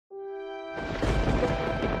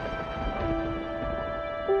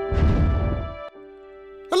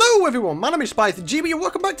Hello everyone, my name is PythonGB and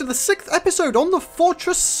welcome back to the 6th episode on the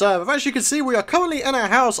Fortress server. As you can see, we are currently in our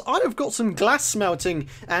house. I have got some glass smelting,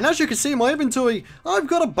 and as you can see in my inventory, I've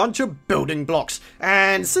got a bunch of building blocks.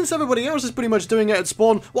 And since everybody else is pretty much doing it at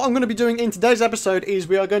spawn, what I'm going to be doing in today's episode is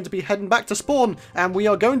we are going to be heading back to spawn, and we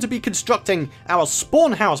are going to be constructing our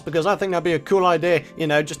spawn house, because I think that'd be a cool idea, you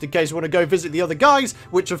know, just in case we want to go visit the other guys,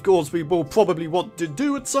 which of course we will probably want to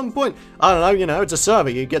do at some point. I don't know, you know, it's a server.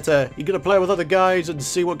 You get to play with other guys and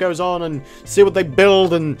see what goes on and see what they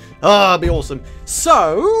build, and it'd be awesome.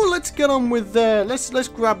 So let's get on with let's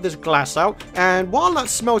grab this glass out, and while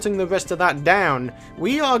that's smelting the rest of that down,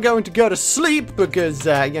 we are going to go to sleep because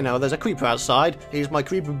you know, there's a creeper outside. He's my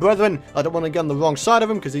creeper brethren. I don't want to get on the wrong side of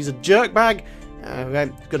him because he's a jerkbag.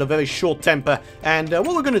 He's got a very short temper, and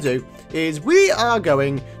what we're going to do is we are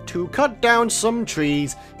going to cut down some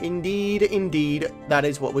trees. Indeed, that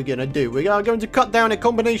is what we're going to do. We are going to cut down a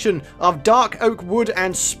combination of dark oak wood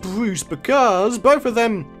and spruce, because both of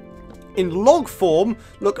them in log form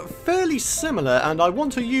look fairly similar, and I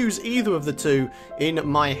want to use either of the two in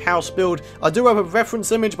my house build. I do have a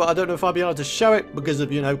reference image, but I don't know if I'll be able to show it because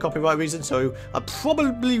of, you know, copyright reasons, so I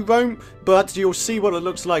probably won't, but you'll see what it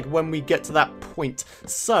looks like when we get to that point.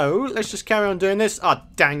 So let's just carry on doing this. Ah,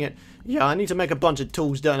 dang it. Yeah, I need to make a bunch of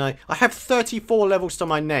tools, don't I? I have 34 levels to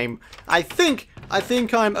my name. I think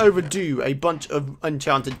I'm overdue a bunch of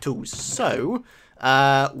enchanted tools. So,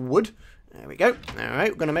 wood. There we go.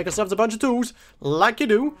 Alright, we're going to make ourselves a bunch of tools, like you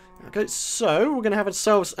do. Okay, so we're going to have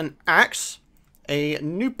ourselves an axe, a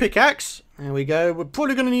new pickaxe. There we go. We're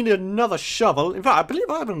probably going to need another shovel. In fact, I believe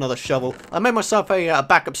I have another shovel. I made myself a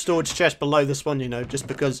backup storage chest below this one, you know, just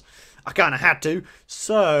because I kind of had to.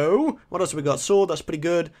 So, what else have we got? Sword, that's pretty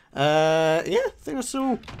good. Yeah, I think that's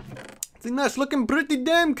all. I think that's looking pretty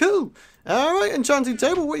damn cool. Alright, enchanting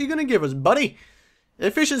table, what are you going to give us, buddy?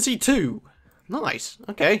 Efficiency 2. Nice.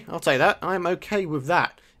 Okay, I'll take that. I'm okay with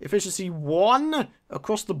that. Efficiency 1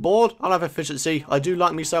 across the board. I'll have efficiency. I do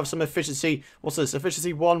like myself some efficiency. What's this?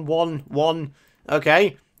 Efficiency 1, 1, 1.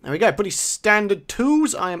 Okay, there we go. Pretty standard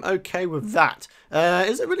tools. I am okay with that.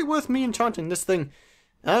 Is it really worth me enchanting this thing?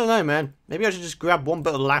 I don't know, man. Maybe I should just grab one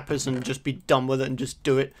bit of lapis and just be done with it and just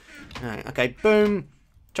do it. Alright, okay, boom.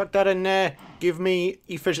 Chuck that in there. Give me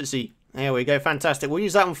efficiency. There we go, fantastic. We'll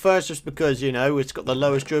use that one first just because, you know, it's got the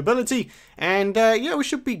lowest durability. And, yeah, we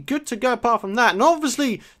should be good to go apart from that. And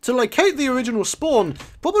obviously, to locate the original spawn,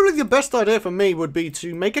 probably the best idea for me would be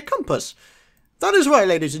to make a compass. That is right,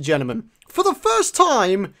 ladies and gentlemen. For the first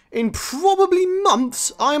time in probably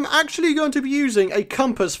months, I'm actually going to be using a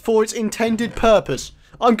compass for its intended purpose.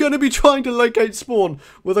 I'm going to be trying to locate spawn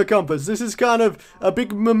with a compass. This is kind of a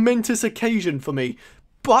big momentous occasion for me.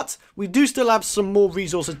 But we do still have some more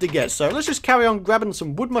resources to get. So let's just carry on grabbing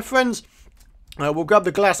some wood, my friends. We'll grab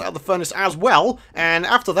the glass out of the furnace as well. And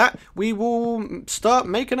after that, we will start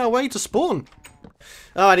making our way to spawn.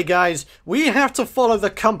 Alrighty, guys. We have to follow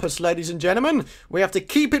the compass, ladies and gentlemen. We have to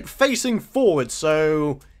keep it facing forward.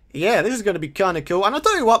 So, yeah, this is going to be kind of cool. And I'll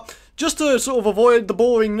tell you what, just to sort of avoid the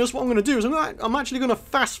boringness, what I'm going to do is I'm actually going to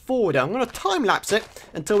fast forward it. I'm going to time-lapse it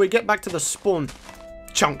until we get back to the spawn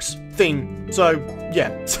chunks thing. So,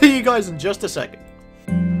 yeah, see you guys in just a second.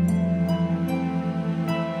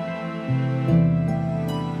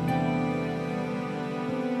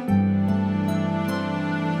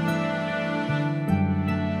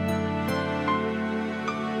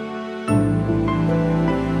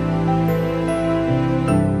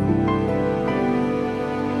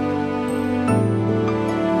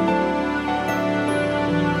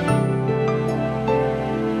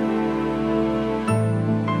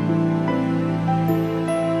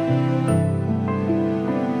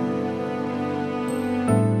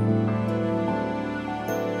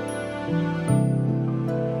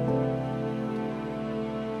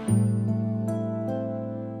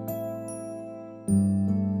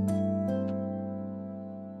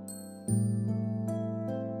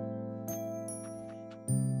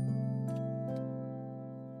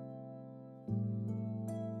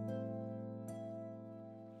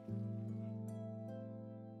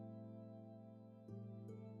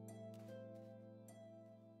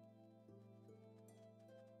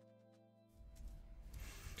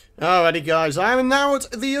 Alrighty, guys, I am now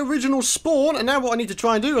at the original spawn, and now what I need to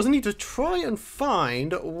try and do is I need to try and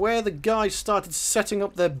find where the guys started setting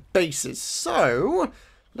up their bases. So,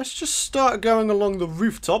 let's just start going along the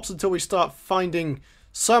rooftops until we start finding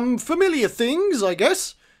some familiar things, I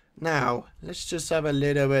guess. Now, let's just have a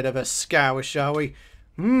little bit of a scour, shall we?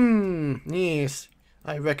 Yes,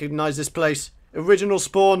 I recognize this place. Original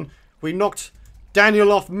spawn. We knocked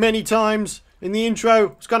Daniel off many times in the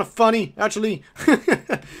intro. It's kind of funny, actually.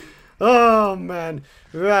 Oh, man.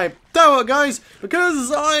 Right. Tell you what, guys,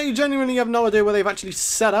 because I genuinely have no idea where they've actually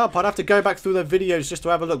set up, I'd have to go back through their videos just to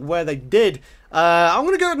have a look where they did. I'm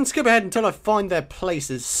going to go ahead and skip ahead until I find their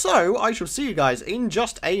places. So, I shall see you guys in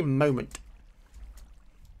just a moment.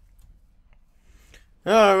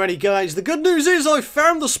 Alrighty, guys. The good news is I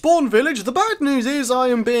found the spawn village. The bad news is I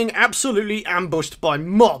am being absolutely ambushed by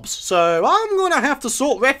mobs. So, I'm going to have to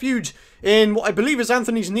sought refuge in what I believe is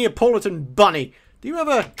Anthony's Neapolitan bunny. Do you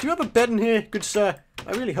have a bed in here, good sir?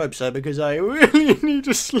 I really hope so, because I really need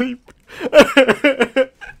to sleep.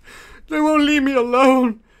 They won't leave me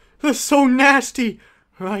alone. They're so nasty.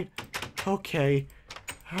 Right. Okay.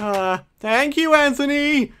 Thank you,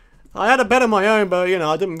 Anthony. I had a bed of my own, but, you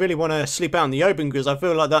know, I didn't really want to sleep out in the open, because I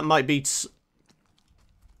feel like that might be...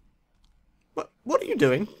 What are you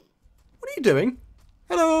doing? What are you doing?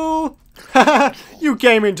 Hello. You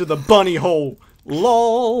came into the bunny hole.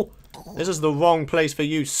 LOL. This is the wrong place for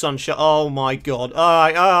you, sunshine. Oh my god.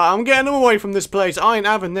 Alright, I'm getting away from this place. I ain't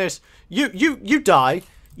having this. You die.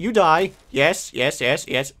 You die. Yes.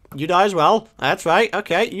 You die as well. That's right.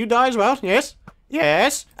 Okay, you die as well. Yes.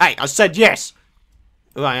 Yes. Hey, I said yes.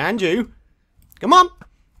 Right, and you. Come on.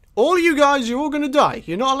 All you guys, you're all gonna die.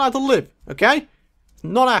 You're not allowed to live. Okay?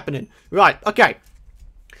 Not happening. Right, okay.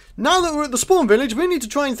 Now that we're at the spawn village, we need to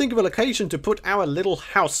try and think of a location to put our little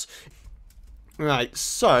house. Right,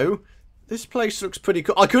 so... this place looks pretty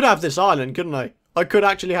cool. I could have this island, couldn't I? I could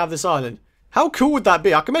actually have this island. How cool would that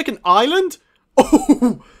be? I can make an island?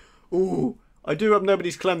 Oh! Ooh. I do hope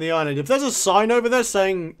nobody's claimed the island. If there's a sign over there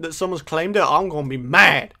saying that someone's claimed it, I'm gonna be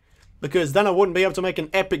mad. Because then I wouldn't be able to make an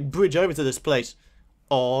epic bridge over to this place.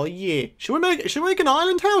 Oh, yeah. Should we make an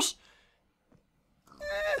island house?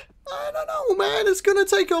 I don't know, man. It's gonna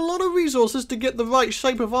take a lot of resources to get the right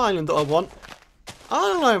shape of island that I want. I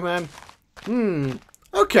don't know, man.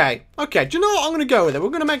 Okay. Do you know what? I'm going to go with it. We're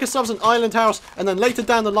going to make ourselves an island house, and then later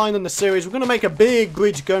down the line in the series, we're going to make a big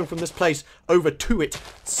bridge going from this place over to it.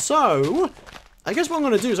 So, I guess what I'm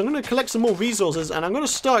going to do is I'm going to collect some more resources, and I'm going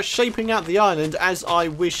to start shaping out the island as I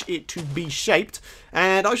wish it to be shaped.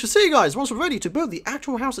 And I shall see you guys once we're ready to build the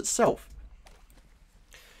actual house itself.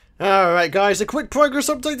 Alright guys, a quick progress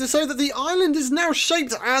update to say that the island is now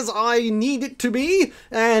shaped as I need it to be,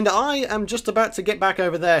 and I am just about to get back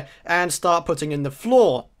over there and start putting in the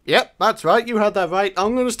floor. Yep, that's right, you heard that right.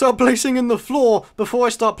 I'm going to start placing in the floor before I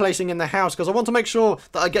start placing in the house, because I want to make sure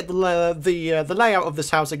that I get the layout of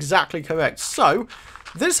this house exactly correct. So,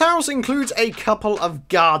 this house includes a couple of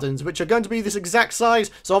gardens, which are going to be this exact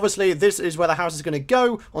size. So obviously this is where the house is going to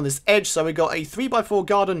go, on this edge. So we've got a 3x4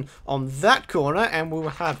 garden on that corner, and we'll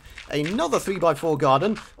have another 3x4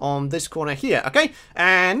 garden on this corner here, okay?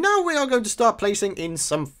 And now we are going to start placing in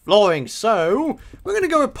some flooring. So we're going to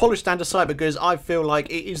go with polished andesite because I feel like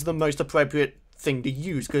it is the most appropriate thing to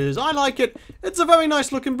use, because I like it. It's a very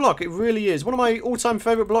nice looking block. It really is. One of my all-time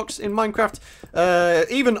favorite blocks in Minecraft.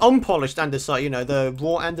 Even unpolished andesite, you know, the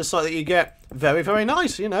raw andesite that you get. Very, very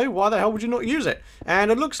nice, you know. Why the hell would you not use it? And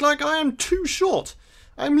it looks like I am too short.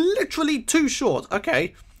 I'm literally too short.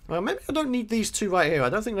 Okay. Well, maybe I don't need these two right here. I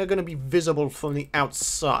don't think they're going to be visible from the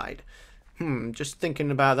outside. Just thinking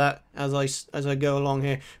about that as I go along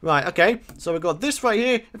here. Right, okay. So we've got this right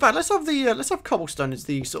here. In fact, let's have cobblestone as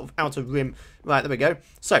the sort of outer rim. Right, there we go.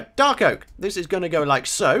 So, dark oak. This is going to go like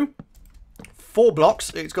so. 4 blocks.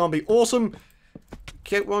 It's going to be awesome.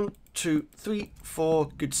 Okay, 1, 2, 3, 4.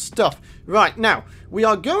 Good stuff. Right, now, we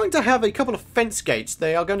are going to have a couple of fence gates.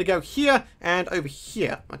 They are going to go here and over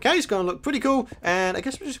here. Okay, it's going to look pretty cool. And I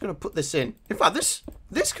guess we're just going to put this in. In fact,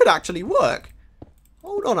 this could actually work.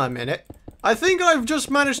 Hold on a minute. I think I've just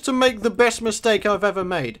managed to make the best mistake I've ever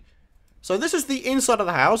made. So this is the inside of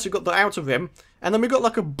the house. We've got the outer rim. And then we've got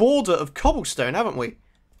like a border of cobblestone, haven't we?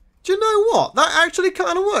 Do you know what? That actually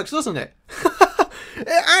kind of works, doesn't it?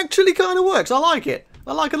 It actually kind of works. I like it.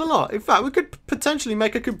 I like it a lot. In fact, we could potentially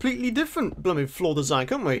make a completely different blooming floor design,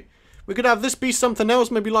 couldn't we? We could have this be something else.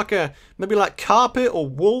 Maybe like carpet or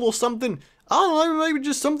wool or something. I don't know, maybe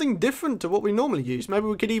just something different to what we normally use. Maybe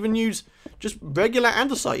we could even use just regular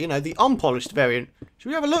andesite, you know, the unpolished variant. Should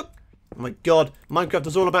we have a look? Oh my god, Minecraft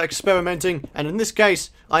is all about experimenting, and in this case,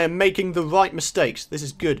 I am making the right mistakes. This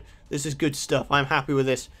is good. This is good stuff. I'm happy with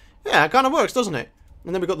this. Yeah, it kind of works, doesn't it?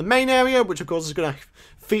 And then we've got the main area, which of course is going to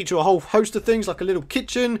feature a whole host of things, like a little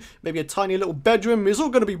kitchen, maybe a tiny little bedroom. It's all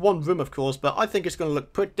going to be one room, of course, but I think it's going to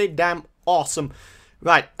look pretty damn awesome.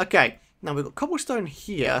 Right, okay. Now we've got cobblestone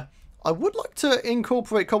here. I would like to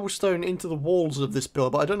incorporate cobblestone into the walls of this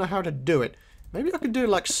build, but I don't know how to do it. Maybe I could do it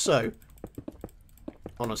like so.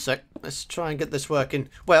 Hold on a sec. Let's try and get this working.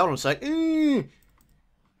 Wait, hold on a sec.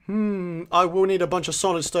 I will need a bunch of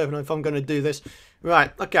solid stone if I'm going to do this.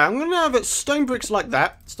 Right, okay, I'm going to have it stone bricks like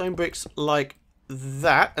that. Stone bricks like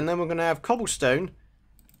that. And then we're going to have cobblestone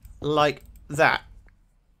like that.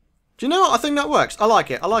 Do you know what? I think that works. I like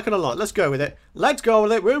it. I like it a lot. Let's go with it. Let's go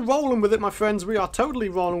with it. We're rolling with it, my friends. We are totally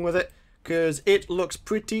rolling with it because it looks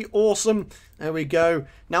pretty awesome. There we go.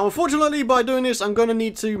 Now, unfortunately, by doing this, I'm going to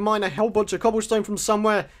need to mine a whole bunch of cobblestone from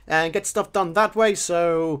somewhere and get stuff done that way.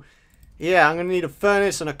 So, yeah, I'm going to need a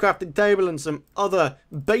furnace and a crafting table and some other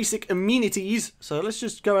basic amenities. So let's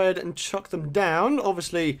just go ahead and chuck them down.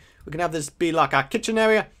 Obviously, we can have this be like our kitchen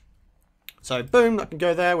area. So, boom, that can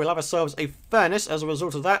go there. We'll have ourselves a furnace as a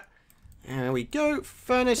result of that. There we go,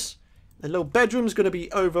 furnace. The little bedroom's going to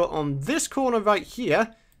be over on this corner right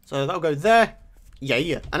here. So that'll go there.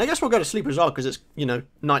 Yeah. And I guess we'll go to sleep as well because it's, you know,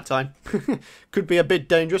 nighttime. Could be a bit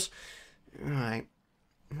dangerous. Alright.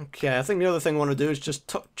 Okay, I think the other thing I want to do is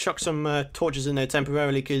just chuck some torches in there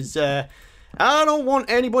temporarily because I don't want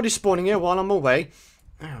anybody spawning here while I'm away.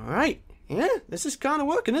 Alright. Yeah, this is kind of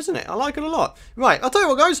working, isn't it? I like it a lot. Right, I'll tell you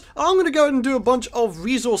what, guys. I'm going to go ahead and do a bunch of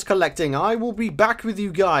resource collecting. I will be back with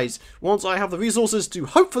you guys once I have the resources to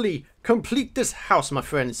hopefully complete this house, my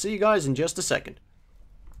friends. See you guys in just a second.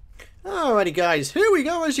 Alrighty guys, here we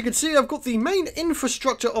go. As you can see, I've got the main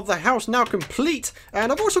infrastructure of the house now complete,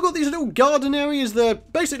 and I've also got these little garden areas. They're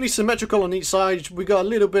basically symmetrical on each side. We got a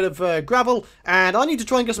little bit of gravel, and I need to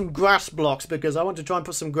try and get some grass blocks because I want to try and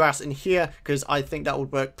put some grass in here because I think that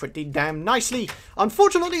would work pretty damn nicely.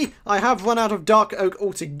 Unfortunately, I have run out of dark oak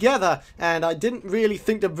altogether, and I didn't really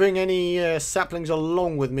think to bring any saplings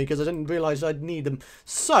along with me because I didn't realize I'd need them.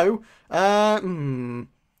 So,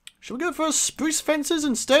 should we go for spruce fences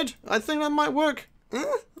instead? I think that might work. I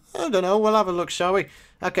don't know. We'll have a look, shall we?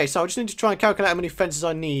 Okay, so I just need to try and calculate how many fences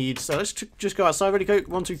I need. So let's just go outside. Ready, go.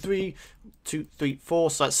 1, 2, 3. 2, 3,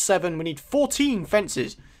 4. So that's 7. We need 14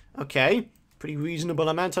 fences. Okay. Pretty reasonable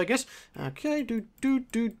amount, I guess. Okay.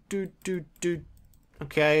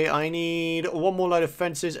 Okay, I need one more load of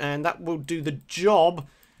fences, and that will do the job.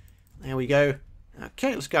 There we go.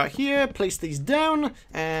 Okay, let's go out here, place these down,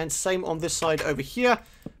 and same on this side over here.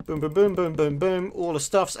 Boom, boom, boom, boom, boom, boom, all the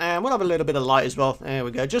stuffs, and we'll have a little bit of light as well. There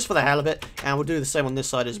we go, just for the hell of it, and we'll do the same on this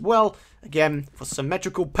side as well. Again, for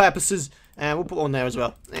symmetrical purposes, and we'll put one there as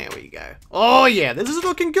well. There we go. Oh yeah, this is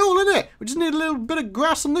looking cool, isn't it? We just need a little bit of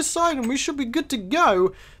grass on this side, and we should be good to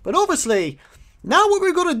go. But obviously, now what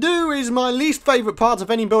we've got to do is my least favourite part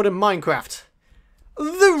of any build in Minecraft.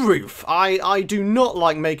 The roof. I do not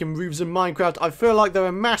like making roofs in Minecraft. I feel like they're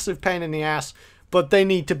a massive pain in the ass, but they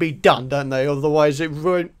need to be done, don't they? Otherwise, they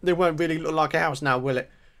won't really look like a house now, will it?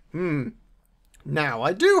 Now,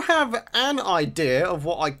 I do have an idea of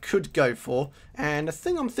what I could go for, and the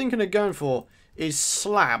thing I'm thinking of going for is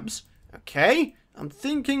slabs. Okay? I'm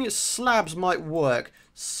thinking slabs might work.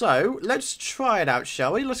 So, let's try it out,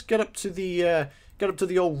 shall we? Let's get up to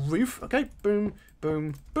the old roof. Okay, boom,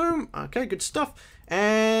 boom, boom. Okay, good stuff.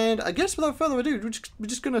 And I guess without further ado, we're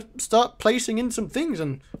just going to start placing in some things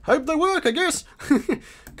and hope they work, I guess.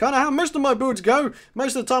 Kind of how most of my builds go.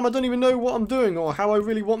 Most of the time I don't even know what I'm doing or how I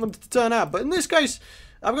really want them to turn out. But in this case,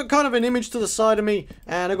 I've got kind of an image to the side of me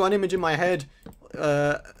and I've got an image in my head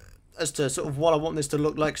as to sort of what I want this to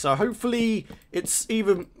look like. So hopefully it's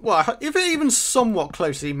even, well, if it even somewhat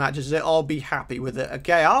closely matches it, I'll be happy with it.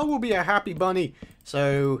 Okay, I will be a happy bunny.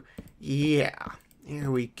 So, yeah.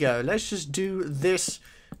 Here we go. Let's just do this.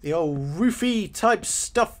 The old roofy type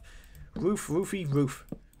stuff. Roofy roof.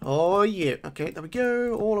 Oh, yeah. Okay, there we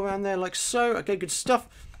go. All around there like so. Okay, good stuff.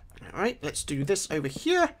 Alright, let's do this over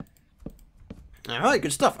here. Alright,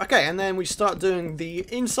 good stuff. Okay, and then we start doing the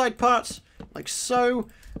inside parts like so.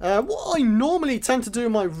 What I normally tend to do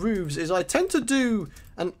in my roofs is I tend to do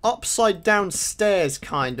an upside down stairs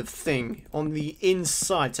kind of thing on the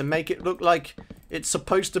inside to make it look like it's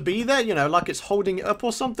supposed to be there, you know, like it's holding it up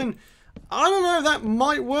or something. I don't know, that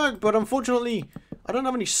might work, but unfortunately, I don't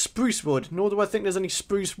have any spruce wood, nor do I think there's any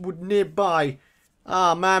spruce wood nearby.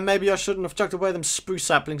 Ah, man, maybe I shouldn't have chucked away them spruce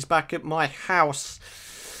saplings back at my house.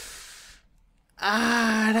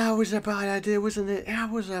 Ah, that was a bad idea, wasn't it?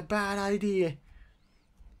 That was a bad idea.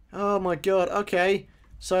 Oh my god, okay.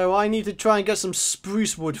 So I need to try and get some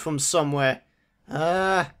spruce wood from somewhere.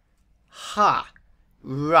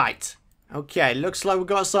 Right. Okay, looks like we've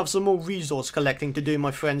got ourselves some more resource collecting to do,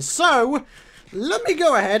 my friends. So, let me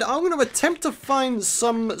go ahead. I'm going to attempt to find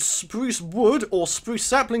some spruce wood or spruce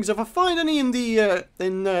saplings. If I find any in the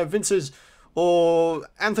Vince's or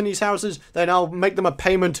Anthony's houses, then I'll make them a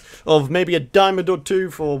payment of maybe a diamond or two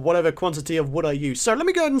for whatever quantity of wood I use. So let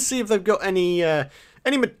me go ahead and see if they've got any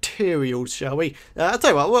Any materials, shall we? I'll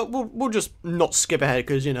tell you what, we'll just not skip ahead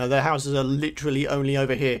because, you know, their houses are literally only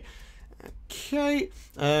over here. Okay,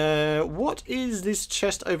 what is this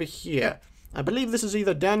chest over here? I believe this is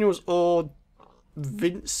either Daniel's or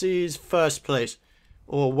Vince's first place.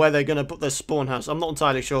 Or where they're going to put their spawn house. I'm not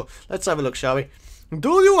entirely sure. Let's have a look, shall we?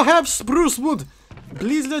 Do you have spruce wood?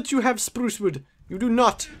 Please let you have spruce wood. You do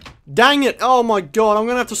not. Dang it. Oh my god, I'm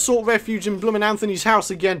going to have to sort refuge in Bloomin' Anthony's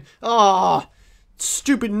house again. Ah,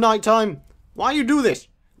 stupid nighttime. Why you do this?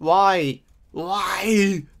 Why?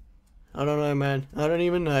 Why? I don't know, man. I don't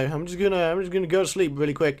even know. I'm just gonna go to sleep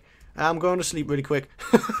really quick. I'm going to sleep really quick.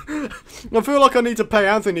 I feel like I need to pay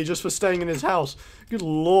Anthony just for staying in his house. Good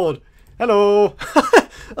lord. Hello.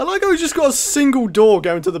 I like how he's just got a single door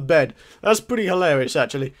going to the bed. That's pretty hilarious,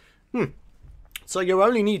 actually. So you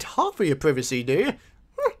only need half of your privacy, do you?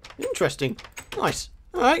 Interesting. Nice.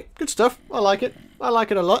 Alright, good stuff. I like it. I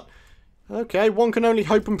like it a lot. Okay, one can only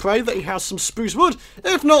hope and pray that he has some spruce wood.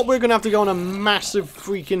 If not, we're going to have to go on a massive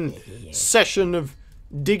freaking session of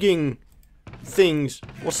digging things.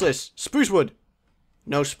 What's this? Spruce wood.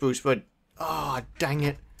 No spruce wood. Ah, oh, dang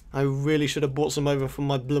it. I really should have brought some over from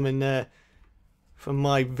my bloomin' from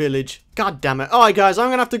my village. God damn it. Alright guys, I'm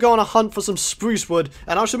going to have to go on a hunt for some spruce wood.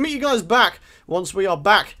 And I shall meet you guys back once we are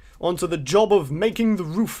back onto the job of making the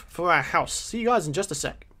roof for our house. See you guys in just a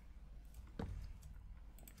sec.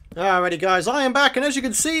 Alrighty guys, I am back, and as you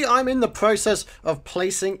can see, I'm in the process of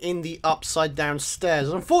placing in the upside down stairs.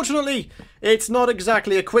 Unfortunately, it's not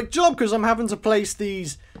exactly a quick job because I'm having to place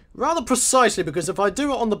these rather precisely, because if I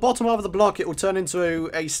do it on the bottom half of the block, it will turn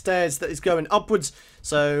into a stairs that is going upwards.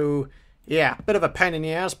 So, yeah, bit of a pain in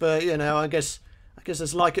the ass, but, you know, I guess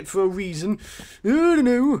it's like it for a reason. I don't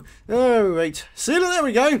know. Alright. See, there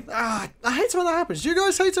we go. Ah, I hate it when that happens. Do you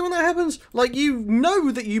guys hate it when that happens? Like, you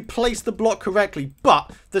know that you placed the block correctly,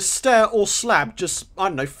 but the stair or slab just, I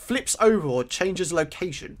don't know, flips over or changes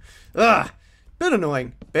location. Ugh. Bit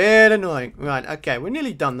annoying. Bit annoying. Right, okay, we're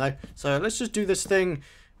nearly done, though. So, let's just do this thing.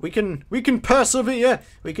 We can persevere.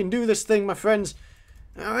 We can do this thing, my friends.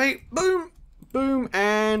 Alright. Boom. Boom.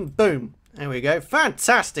 And boom. There we go.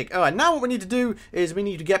 Fantastic. Alright, now what we need to do is we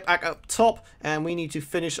need to get back up top and we need to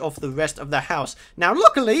finish off the rest of the house. Now,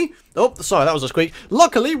 luckily... Oh, sorry, that was a squeak.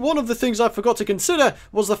 Luckily, one of the things I forgot to consider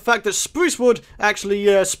was the fact that spruce wood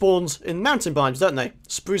actually spawns in mountain biomes, don't they?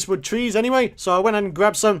 Spruce wood trees, anyway. So I went and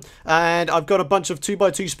grabbed some, and I've got a bunch of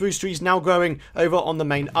 2x2 spruce trees now growing over on the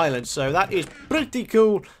main island. So that is pretty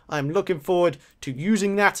cool. I'm looking forward to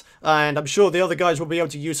using that, and I'm sure the other guys will be able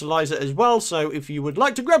to utilize it as well. So if you would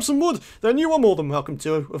like to grab some wood, then you are more than welcome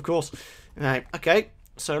to, of course. Right, okay,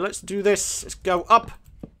 so let's do this. Let's go up.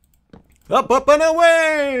 Up, up, and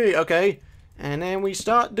away! Okay, and then we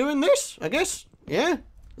start doing this, I guess. Yeah,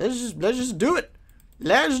 let's just do it.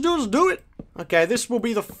 Let's just do it. Okay, this will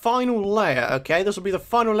be the final layer, okay? This will be the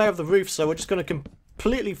final layer of the roof, so we're just going to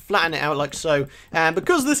completely flatten it out like so. And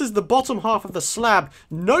because this is the bottom half of the slab,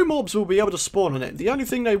 no mobs will be able to spawn on it. The only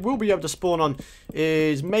thing they will be able to spawn on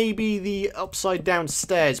is maybe the upside down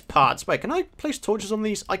stairs parts. Wait, can I place torches on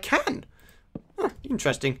these? I can. Huh,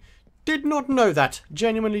 interesting. Did not know that.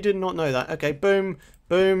 Genuinely did not know that. Okay, boom,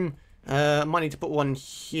 boom. Might need to put one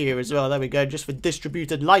here as well. There we go, just for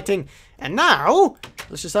distributed lighting. And now,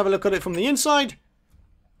 let's just have a look at it from the inside.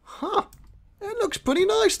 Huh. It looks pretty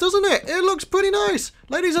nice, doesn't it? It looks pretty nice.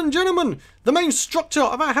 Ladies and gentlemen, the main structure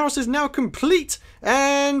of our house is now complete.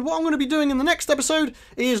 And what I'm going to be doing in the next episode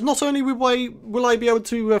is not only will I be able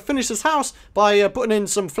to finish this house by putting in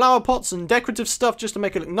some flower pots and decorative stuff just to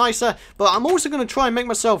make it look nicer, but I'm also going to try and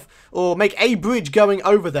make a bridge going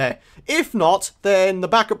over there. If not, then the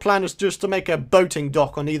backup plan is just to make a boating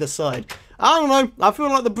dock on either side. I don't know, I feel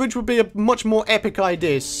like the bridge would be a much more epic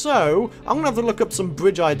idea, so I'm going to have to look up some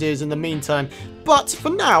bridge ideas in the meantime. But for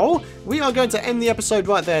now, we are going to end the episode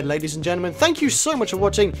right there, ladies and gentlemen. Thank you so much for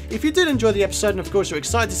watching. If you did enjoy the episode and of course you're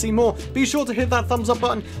excited to see more, be sure to hit that thumbs up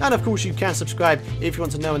button, and of course you can subscribe if you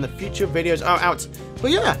want to know when the future videos are out. But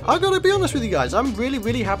yeah, I gotta be honest with you guys, I'm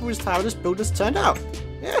really happy with how this build has turned out.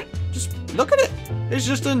 Yeah, just look at it. It's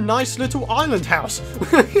just a nice little island house.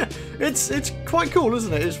 It's quite cool,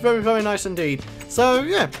 isn't it? It's very nice indeed. So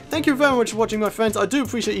yeah, thank you very much for watching, my friends. I do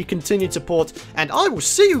appreciate your continued support, and I will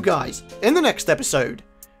see you guys in the next episode.